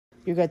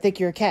You're gonna think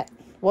you're a cat.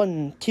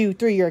 1, 2,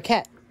 3, you're a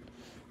cat.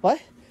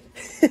 What?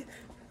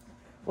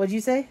 What'd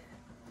you say?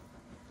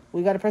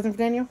 We got a present for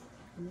Daniel?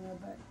 Yeah,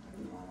 but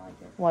you won't like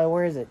it. Why,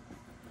 where is it?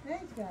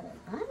 Dave's got it.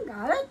 I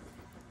got it.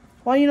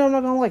 Why you know I'm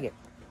not gonna like it?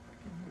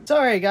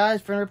 Sorry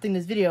guys for interrupting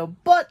this video,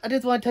 but I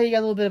just want to tell you guys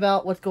a little bit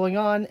about what's going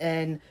on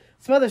and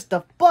some other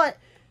stuff. But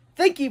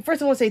thank you.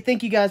 First I want to say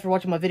thank you guys for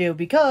watching my video,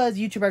 because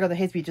YouTube got the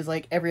hate speech just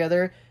like every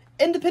other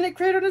independent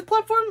creator on this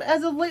platform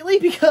as of lately,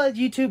 because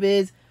YouTube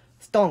is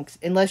stonks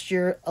unless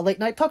you're a late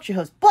night talk show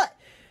host. But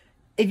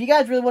if you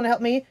guys really want to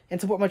help me and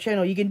support my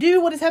channel, you can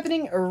do what is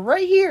happening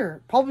right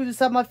here, probably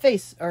beside my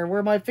face or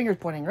where my finger's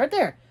pointing, right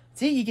there.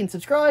 See, you can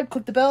subscribe,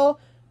 click the bell,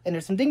 and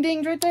there's some ding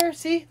dings right there.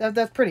 See,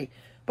 that's pretty.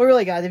 But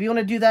really, guys, if you want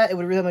to do that, it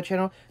would really help my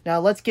channel. Now,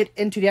 let's get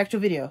into the actual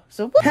video.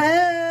 So,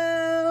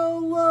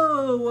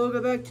 hello!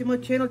 Welcome back to my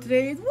channel.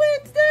 Today is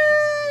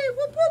Wednesday!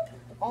 Whoop, whoop!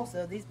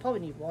 Also, these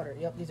probably need water.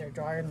 Yep, these are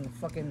drier than the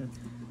fucking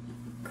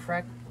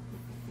crack.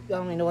 I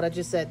don't even know what I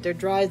just said. They're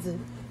dry as the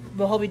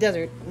Mojave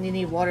Desert, and you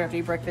need water after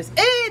you eat breakfast.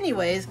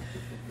 Anyways,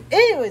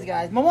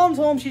 guys, my mom's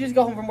home. She just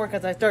got home from work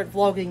because I started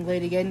vlogging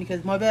late again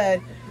because my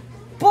bad.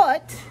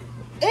 But,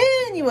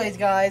 anyways,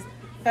 guys,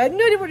 I had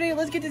no idea what to do.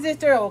 Let's get to this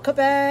story. I'll cut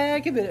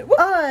back a minute.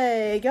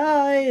 Hi,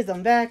 guys.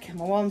 I'm back.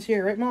 My mom's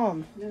here. Right,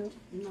 Mom? No,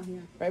 I'm not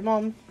here. Right,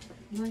 Mom?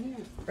 I'm not here.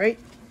 Right?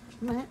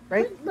 I'm not here.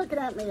 Right? Quit looking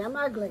at me. I'm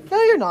ugly.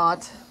 No, you're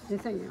not.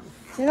 Yes, I am.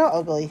 You're not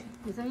ugly.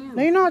 Yes, I am.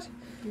 No, you're not.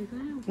 Yes, I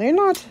am. No, you're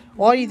not.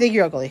 Why do you think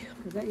you're ugly?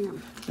 Yes, I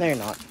am. No, you're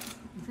not.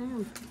 Yes, I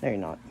am. No, you're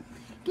not.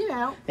 Get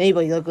out.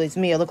 Anybody ugly? It's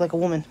me. I look like a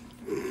woman.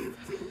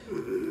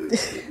 Do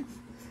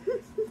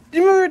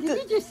you remember?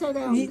 Did you just say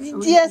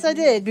that? Yes, I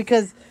did,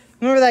 because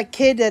remember that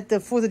kid at the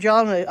 4th of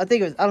July? I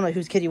think it was, I don't know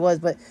whose kid he was,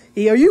 but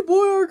are you a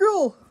boy or a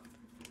girl?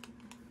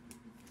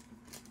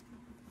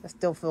 I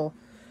still feel...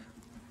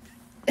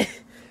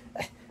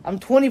 I'm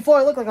 24,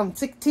 I look like I'm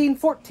 16,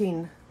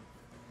 14.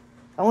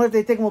 I wonder if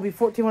they think we'll be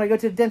 14 when I go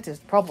to the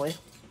dentist. Probably.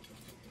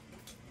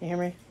 You hear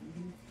me?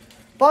 Mm-hmm.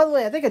 By the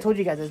way, I think I told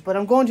you guys this, but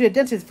I'm going to a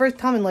dentist first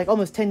time in like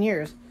almost 10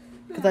 years.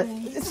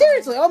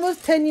 Seriously,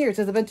 almost 10 years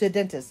since I've been to a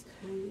dentist.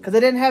 Because I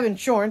didn't have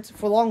insurance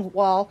for a long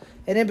while.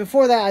 And then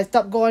before that, I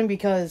stopped going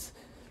because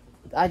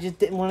I just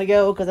didn't want to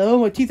go. Because, oh,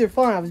 my teeth are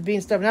fine. I was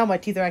being stubborn. Now my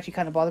teeth are actually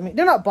kind of bothering me.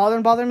 They're not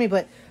bothering me,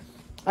 but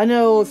I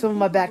know some of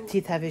my back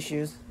teeth have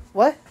issues.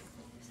 What?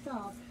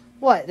 Stop.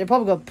 What? They're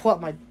probably going to pull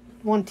out my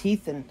one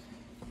teeth and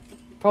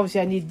probably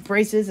say I need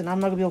braces and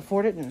I'm not going to be able to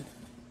afford it. And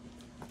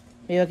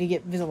maybe I could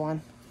get Invisalign.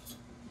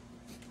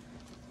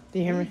 Do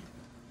you hear me?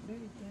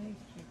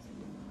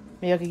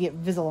 Maybe I could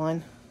get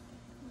Invisalign.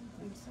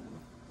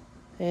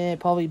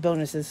 Probably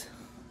bonuses.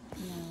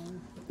 No.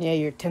 Yeah,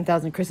 your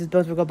 10,000 Christmas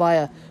bonus will go buy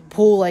a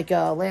pool like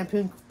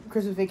Lampoon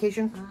Christmas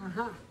Vacation.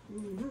 Uh-huh.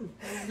 Mm-hmm.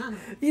 Uh-huh.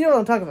 You know what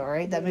I'm talking about,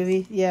 right? That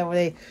movie? Yeah,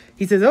 where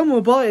he says, I'm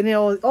gonna buy it, and they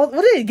all, what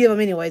did they give him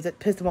anyways that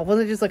pissed him off?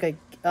 Wasn't it just like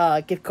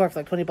a gift card for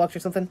like $20 or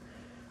something?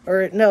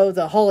 Or, no, it was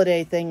a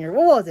holiday thing, or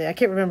what was it? I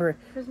can't remember.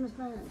 Christmas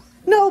bonus.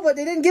 No, but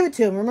they didn't give it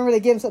to him. Remember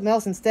they gave him something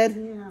else instead?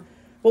 Yeah.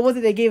 What was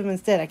it they gave him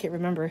instead? I can't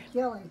remember.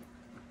 Jelly.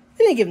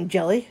 They didn't give him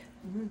jelly.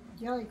 Mm-hmm.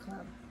 Jelly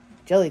Club.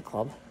 Jelly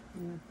Club.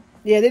 Yeah.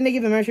 Yeah, didn't they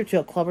give him a membership to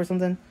a club or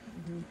something?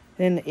 Mm-hmm.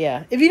 And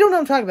yeah, if you don't know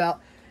what I'm talking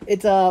about,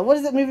 it's what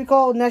is that movie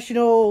called?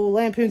 National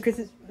Lampoon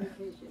Christmas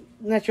Vacation.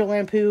 National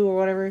Lampoon or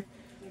whatever.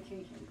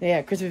 Vacation.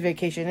 Yeah, Christmas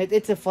Vacation.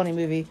 It's a funny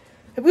movie.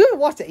 We haven't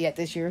watched it yet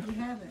this year. We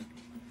have it.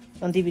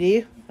 On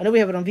DVD. I know we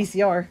have it on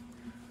VCR.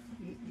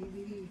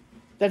 DVD.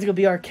 That's gonna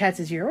be our cats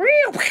this year.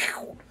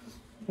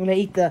 When they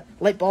eat the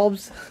light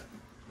bulbs,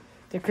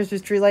 the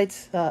Christmas tree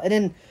lights, and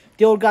then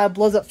the old guy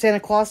blows up Santa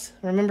Claus.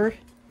 Remember?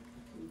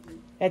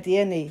 At the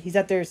end, he's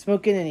out there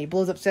smoking and he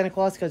blows up Santa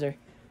Claus because they're...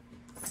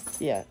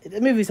 Yeah,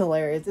 the movie's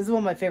hilarious. This is one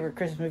of my favorite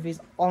Christmas movies,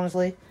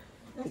 honestly.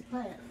 Let's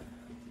play it.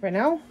 Right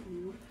now?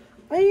 Mm-hmm.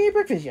 I didn't eat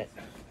breakfast yet.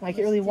 I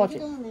can't really watch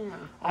it. In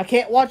I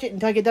can't watch it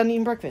until I get done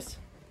eating breakfast.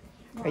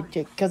 Why? Right,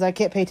 Jake? Because I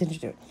can't pay attention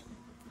to it.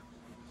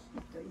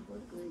 34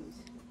 degrees.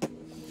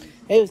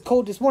 It was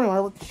cold this morning when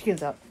I let the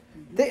chickens out.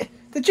 The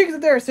chickens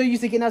up there are so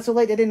used to getting out so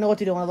late, they didn't know what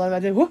to do when I let them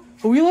out. They said, what?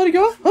 Are we allowed to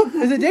go? Huh?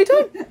 Is it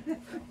daytime?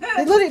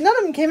 None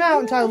of them came out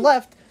until I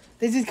left.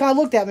 They just kind of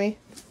looked at me.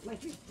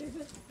 Like you're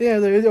stupid. Yeah,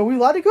 are we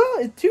allowed to go?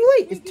 It's too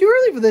late. It's too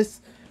early for this.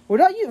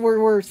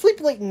 We're sleep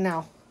lating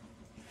now.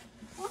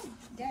 Oh,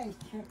 Daddy's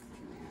checking there.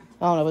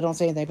 I don't know, but don't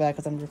say anything back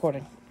because I'm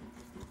recording.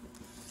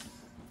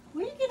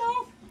 Will you get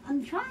off?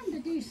 I'm trying to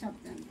do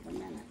something for a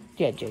minute.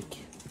 Yeah, Jake.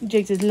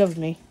 Jake says loves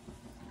me.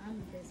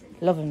 I'm busy.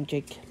 Love him,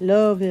 Jake.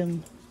 Love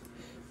him.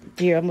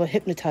 Here, I'm gonna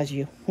hypnotize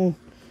you.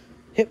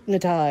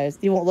 Hypnotize.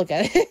 You won't look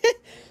at it.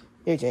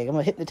 Here, Jake, I'm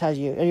gonna hypnotize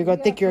you. And you're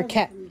gonna think you're a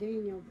cat.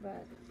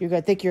 You're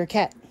gonna think you're a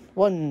cat.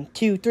 1,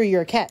 2, 3,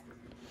 you're a cat.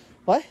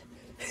 What?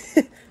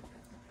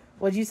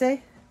 What'd you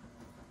say?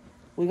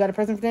 We got a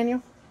present for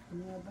Daniel?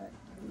 Yeah, but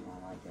you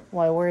won't like it.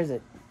 Why, where is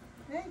it?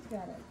 Dave's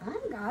got it.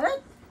 I got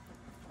it.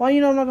 Why do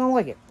you know I'm not gonna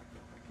like it?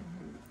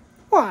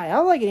 Why? I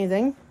don't like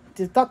anything.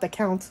 Just thought that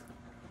counts.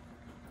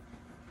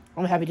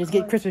 I'm happy to just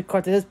get Christmas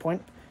cards at this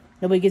point.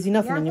 Nobody gives you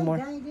nothing anymore.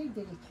 Daddy did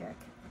get his check.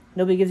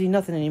 Nobody gives you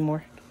nothing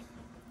anymore.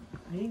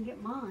 I didn't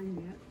get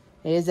mine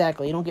yet.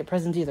 Exactly. You don't get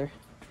presents either.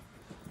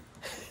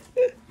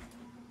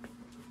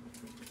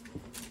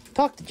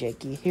 Talk to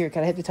Jakey. Here,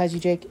 can I hypnotize you,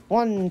 Jake?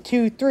 1,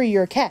 2, 3,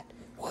 you're a cat.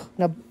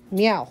 Now,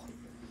 meow.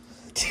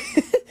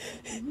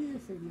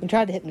 And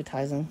tried to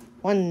hypnotize him.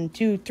 1,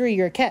 2, 3,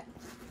 you're a cat.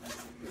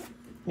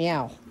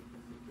 Meow.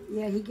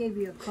 Yeah, he gave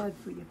you a code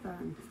for your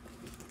phone.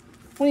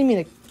 What do you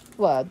mean?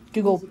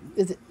 Google?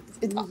 Music.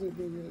 Is it?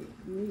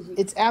 Music.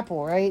 It's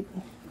Apple, right?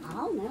 I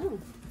don't know.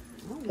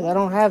 Because I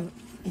don't have.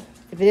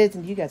 If it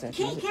isn't, you guys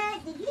actually. Kit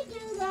Kat, did you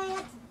do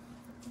that?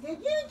 Did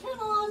you turn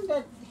on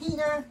the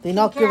heater? They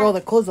knocked over all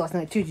the clothes last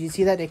night too. Did you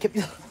see that? They kept.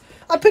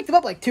 I picked them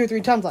up like 2 or 3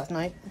 times last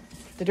night.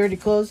 The dirty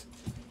clothes.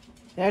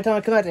 And every time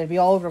I come out, they'd be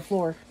all over the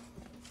floor.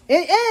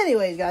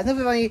 Anyways, guys, enough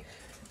of me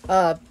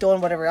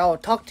doing whatever. I'll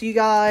talk to you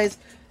guys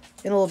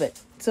in a little bit.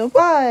 So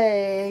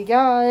bye,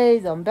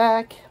 guys. I'm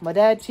back. My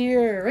dad's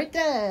here. Right,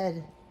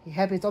 Dad? You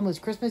happy it's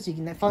almost Christmas? You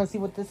can finally see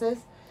what this is.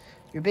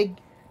 Your big,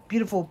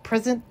 beautiful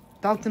present,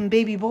 bouncing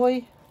baby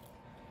boy.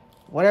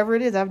 Whatever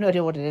it is, I have no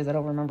idea what it is. I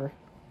don't remember.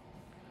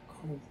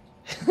 Cold.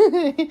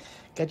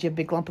 Got you a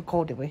big lump of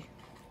coal, did we?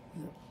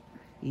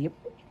 Yep.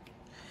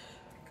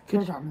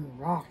 Good. Got me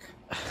a rock.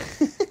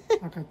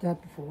 I got that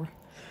before.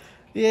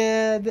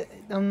 Yeah,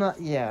 I'm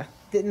not. Yeah.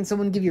 Didn't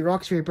someone give you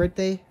rocks for your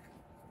birthday?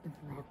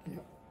 Rock, yeah.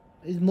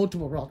 It's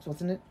multiple rocks,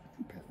 wasn't it?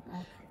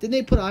 Rock. Didn't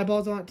they put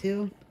eyeballs on it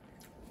too?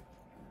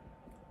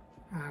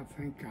 I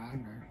think I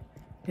know.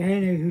 They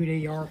know who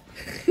they are.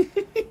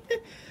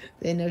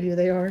 They know who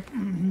they are.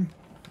 Mm-hmm.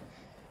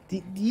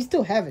 Do you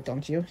still have it,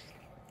 don't you?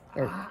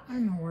 Or I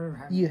know where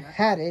happened. you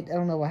had it. I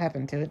don't know what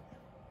happened to it.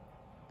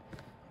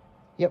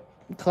 Yep.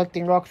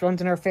 Collecting rocks runs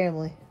in our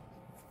family.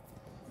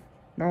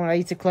 Remember when I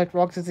used to collect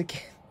rocks as a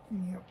kid?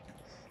 Yep.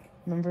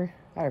 Remember?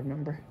 I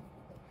remember.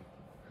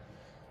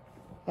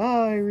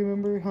 I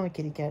remember. Huh,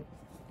 kitty cat.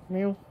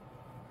 Meow.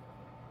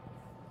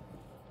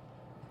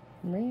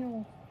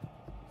 Meow.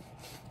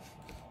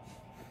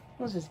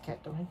 What's this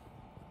cat doing?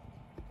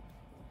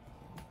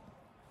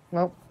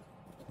 Well,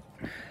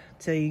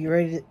 so you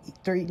ready to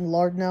start eating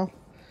lard now?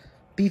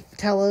 Beef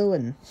tallow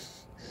and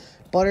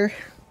butter?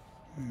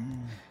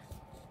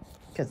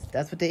 Because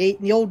that's what they ate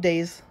in the old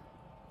days.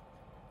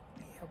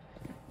 Yep.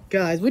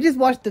 Guys, we just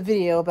watched the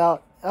video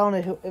about, I don't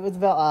know who, it was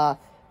about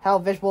how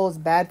vegetable is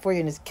bad for you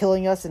and is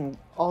killing us and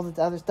all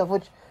the other stuff,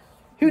 which,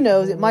 who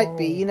knows, it might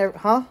be. You never,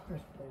 huh?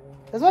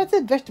 That's why I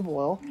said vegetable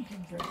oil.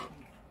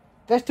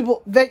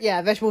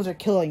 Yeah, vegetables are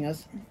killing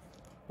us.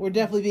 We're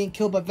definitely being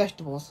killed by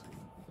vegetables.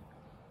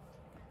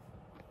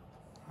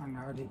 I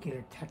know, they get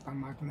attacked by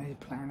my tomato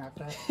plant out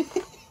there.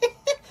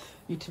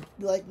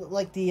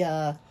 like the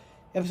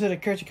episode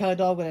of Courage the Cowardly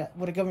Dog where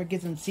the government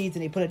gives them seeds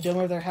and they put a dome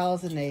over their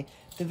house and the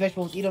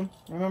vegetables eat them.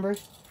 Remember? I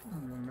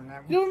remember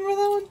that one. You don't remember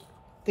that one?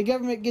 The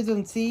government gives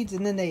them seeds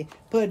and then they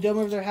put a dome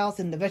over their house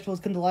and the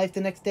vegetables come to life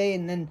the next day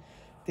and then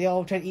they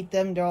all try to eat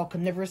them. They're all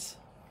carnivorous.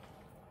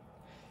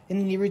 And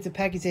then he reads the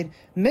package saying,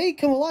 "May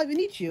come alive and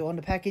eat you" on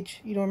the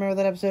package. You don't remember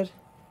that episode?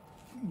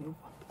 Nope.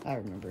 I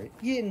remember it.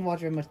 You didn't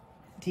watch very much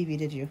TV,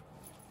 did you?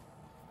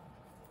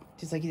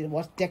 Just like you didn't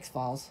watch Dex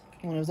Files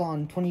when it was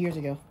on 20 years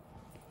ago.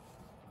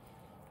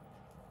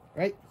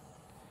 Right?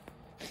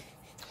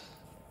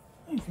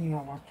 The thing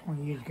I watched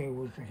 20 years ago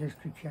was the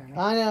History Channel.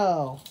 I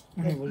know.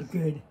 And it was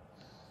good.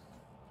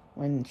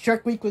 When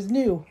Shark Week was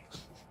new.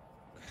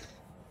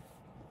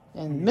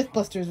 And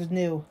Mythbusters was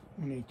new.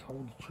 When they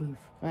told the truth.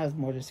 That was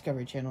more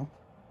Discovery Channel.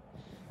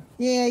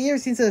 Yeah, you ever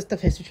seen some of the stuff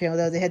History Channel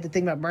though? They had the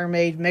thing about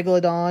mermaids,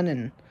 Megalodon,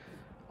 and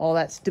all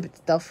that stupid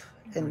stuff.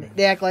 And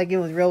they act like it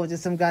was real with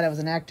just some guy that was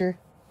an actor.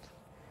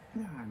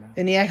 Yeah, I know.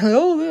 And he act like,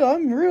 "Oh,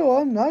 I'm real.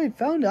 I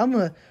found it. I'm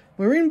a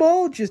marine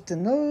biologist."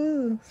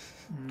 And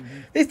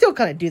they still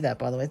kind of do that,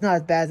 by the way. It's not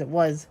as bad as it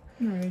was.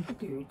 No, they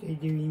do. They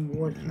do even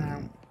worse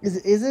now. Is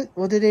it?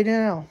 What did they do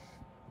now?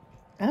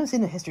 I haven't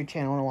seen the History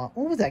Channel in a while.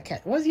 What was that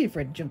cat? Why was he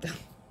afraid to jump down?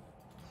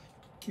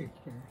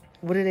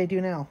 What do they do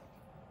now?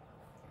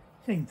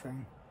 Same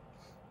thing.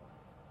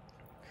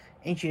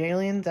 Ancient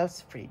Aliens?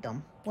 That's pretty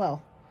dumb.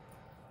 Well,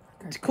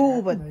 It's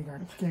cool, but... They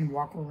got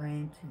Skinwalker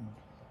Ranch and...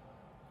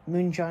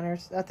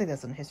 Moonshiners? I think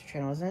that's on the History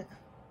Channel, isn't it?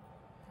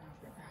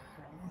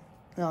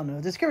 I don't know.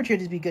 No, Discovery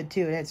Channel used to be good,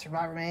 too. It had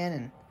Survivor Man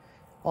and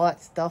all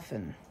that stuff,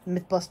 and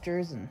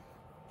Mythbusters, and...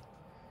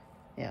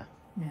 Yeah.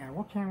 Yeah,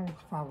 what channel was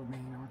Survivor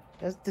Man on?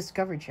 That's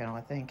Discovery Channel,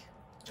 I think.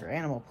 Or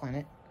Animal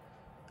Planet.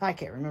 I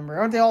can't remember.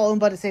 Aren't they all owned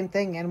by the same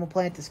thing? Animal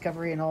Planet,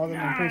 Discovery, and all of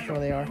them? I'm pretty sure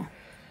they are.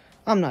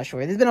 I'm not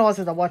sure. There's been a while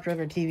since I watched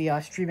regular TV.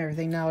 I stream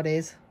everything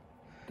nowadays.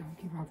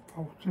 Don't give out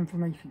false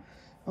information.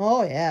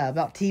 Oh, yeah.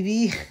 About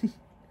TV. Everything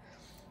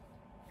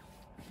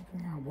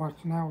I watch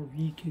now is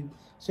YouTube.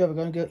 So we're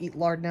going to go eat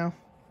lard now.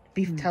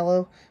 Beef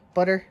tallow,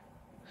 butter.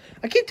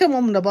 I keep telling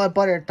Mom to buy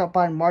butter and stop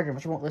buying margarine,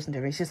 but she won't listen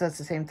to me. She says that's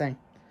the same thing.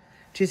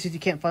 She says you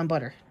can't find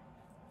butter.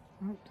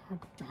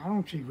 I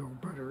don't see real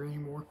butter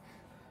anymore.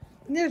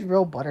 There's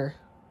real butter.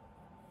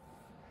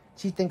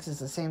 She thinks it's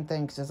the same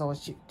thing because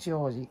she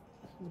always eat,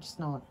 which is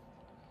not.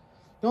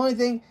 The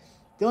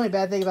only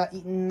bad thing about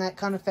eating that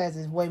kind of fat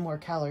is way more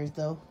calories,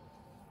 though.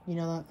 You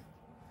know that?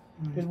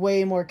 There's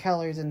way more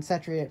calories in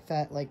saturated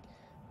fat, like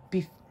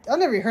beef. I've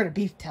never heard of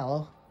beef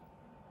tallow.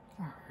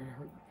 I've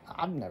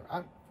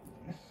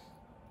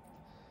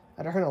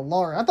heard of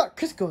lard. I thought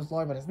Crisco was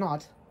lard, but it's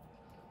not.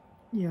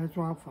 Yeah, that's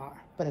what I thought.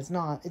 But it's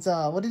not. It's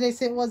what did they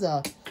say it was?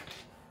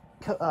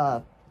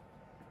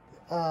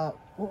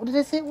 What did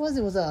they say it was?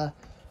 It was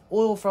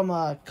oil from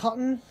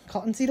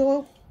cottonseed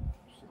oil.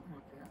 Something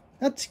like that.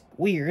 That's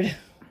weird.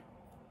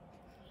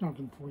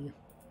 Something for you.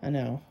 I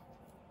know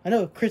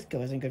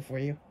Crisco isn't good for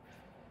you.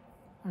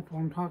 That's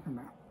what I'm talking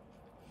about.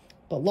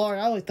 But lard,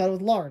 I always thought it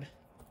was lard.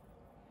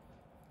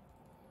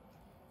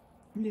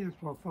 Yeah, that's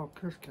what I thought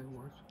Crisco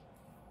was.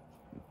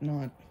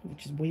 Not,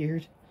 which is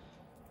weird.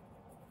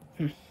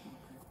 Okay,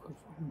 quit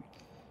filming.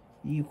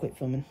 You quit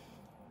filming.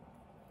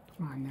 It's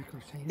my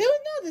necklace, Hayden. No,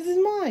 this is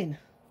mine.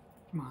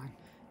 It's mine.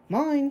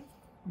 Mine.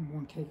 I'm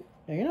going to take it.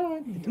 No, you're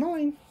not. It's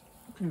mine.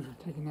 As soon as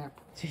I take a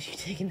nap. Did you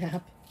take a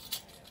nap?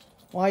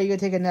 Why are you gonna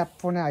take a nap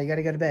for now? You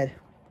gotta go to bed.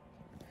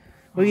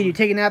 What do you do?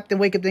 Take a nap, then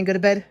wake up, then go to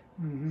bed?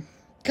 Mm-hmm.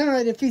 Kind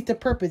of defeats the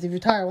purpose. If you're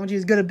tired, why don't you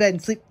just go to bed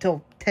and sleep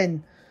till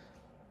 10?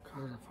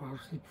 Because I fall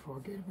asleep before I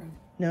go to bed.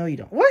 No, you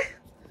don't. What?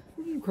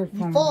 You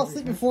Fall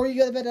asleep before you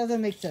go to bed? That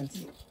doesn't make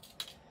sense.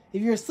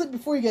 If you're asleep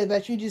before you go to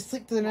bed, you just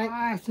sleep through the night.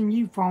 I seen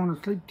you falling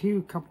asleep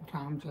too a couple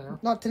times there.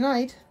 Not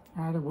tonight.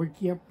 I had to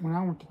wake you up when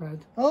I went to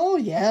bed. Oh,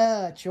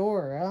 yeah,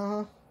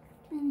 sure.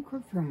 Man, you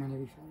quit filming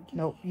everything.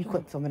 Nope, you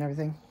quit filming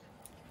everything.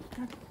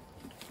 Can't do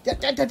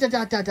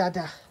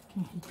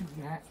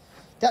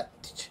that.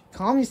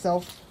 Calm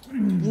yourself.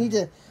 You need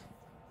to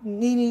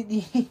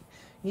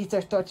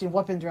start stashing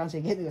weapons around so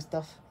you can hit this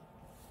stuff.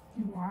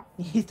 What?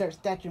 You need to start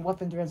stashing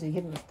weapons around so you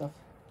can hit this stuff.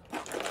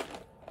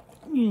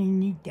 You ain't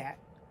need that.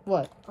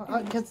 What?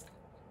 Because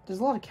there's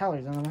a lot of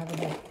calories in them.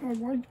 Well,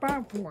 what you buy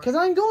it for? Because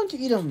I'm going to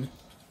eat them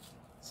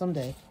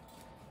someday.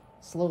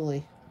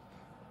 Slowly.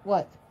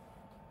 What?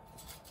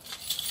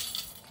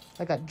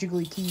 I got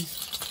jiggly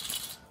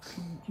keys.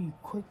 You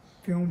quit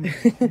filming.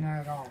 Not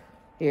at all.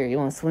 Here, you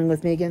want to swing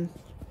with me again?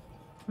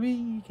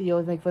 Whee! You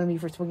always make fun of me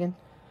for swinging.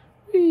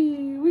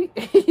 Whee! Whee!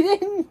 You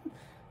didn't?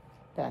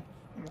 Dad,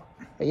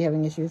 are you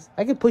having issues?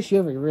 I could push you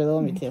over. You really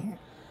want me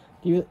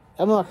to.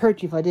 I'm gonna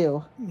hurt you if I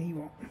do. No, you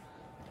won't.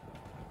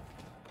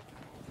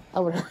 I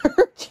would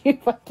hurt you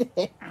if I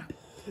did.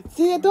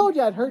 See, I told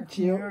you I'd hurt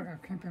you. You're gonna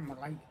keep in my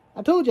life.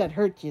 I told you I'd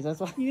hurt you. That's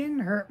why. You didn't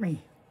hurt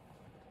me.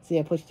 See,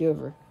 I pushed you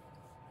over.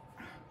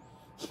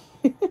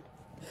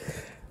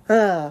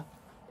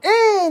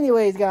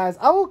 Anyways, guys,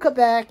 I will cut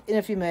back in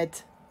a few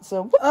minutes.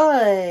 So,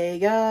 hi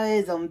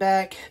guys, I'm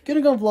back.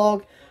 Gonna go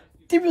vlog.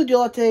 Didn't really do a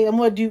lot today.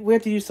 We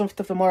have to do some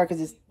stuff tomorrow because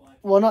it's,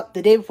 well, not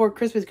the day before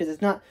Christmas because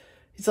it's not.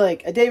 It's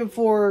like a day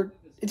before.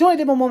 It's the only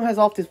day my mom has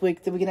off this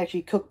week that we can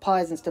actually cook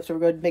pies and stuff. So we're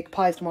going to make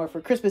pies tomorrow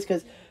for Christmas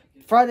because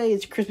Friday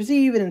is Christmas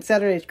Eve and then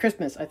Saturday is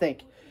Christmas. I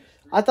think.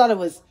 I thought it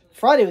was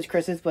Friday was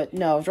Christmas, but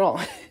no, I was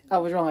wrong. I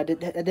was wrong. I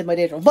did my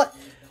days wrong. But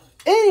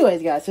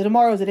anyways, guys, so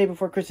tomorrow is the day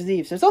before Christmas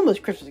Eve, so it's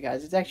almost Christmas,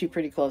 guys. It's actually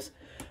pretty close.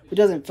 It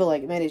doesn't feel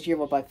like it. Man, this year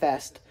went by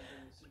fast.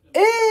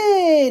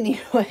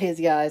 Anyways,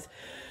 guys,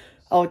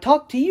 I'll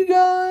talk to you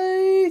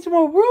guys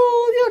tomorrow.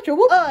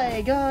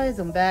 Hi, guys,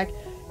 I'm back.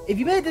 If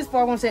you made it this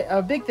far, I want to say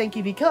a big thank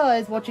you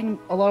because watching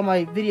a lot of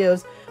my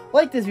videos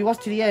like this, if you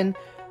watch to the end,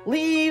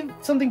 leave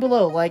something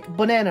below, like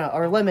banana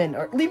or lemon,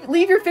 or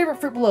leave your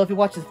favorite fruit below if you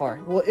watch this far.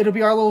 Well, it'll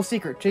be our little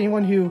secret. To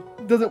anyone who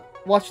doesn't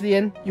watch to the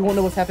end, you won't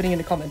know what's happening in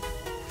the comments.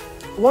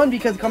 One,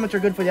 because the comments are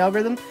good for the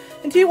algorithm,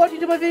 and two, watching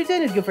my videos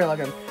and is good for the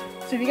algorithm.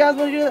 So if you guys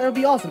want to do that, it'll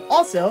be awesome.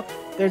 Also,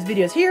 there's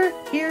videos here,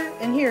 here,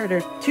 and here.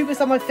 There's two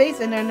beside my face,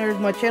 and then there's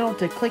my channel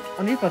to click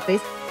underneath my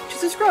face to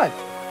subscribe.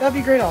 That'd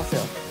be great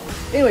also.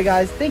 Anyway,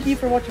 guys, thank you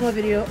for watching my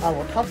video. I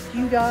will talk to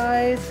you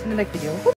guys in the next video.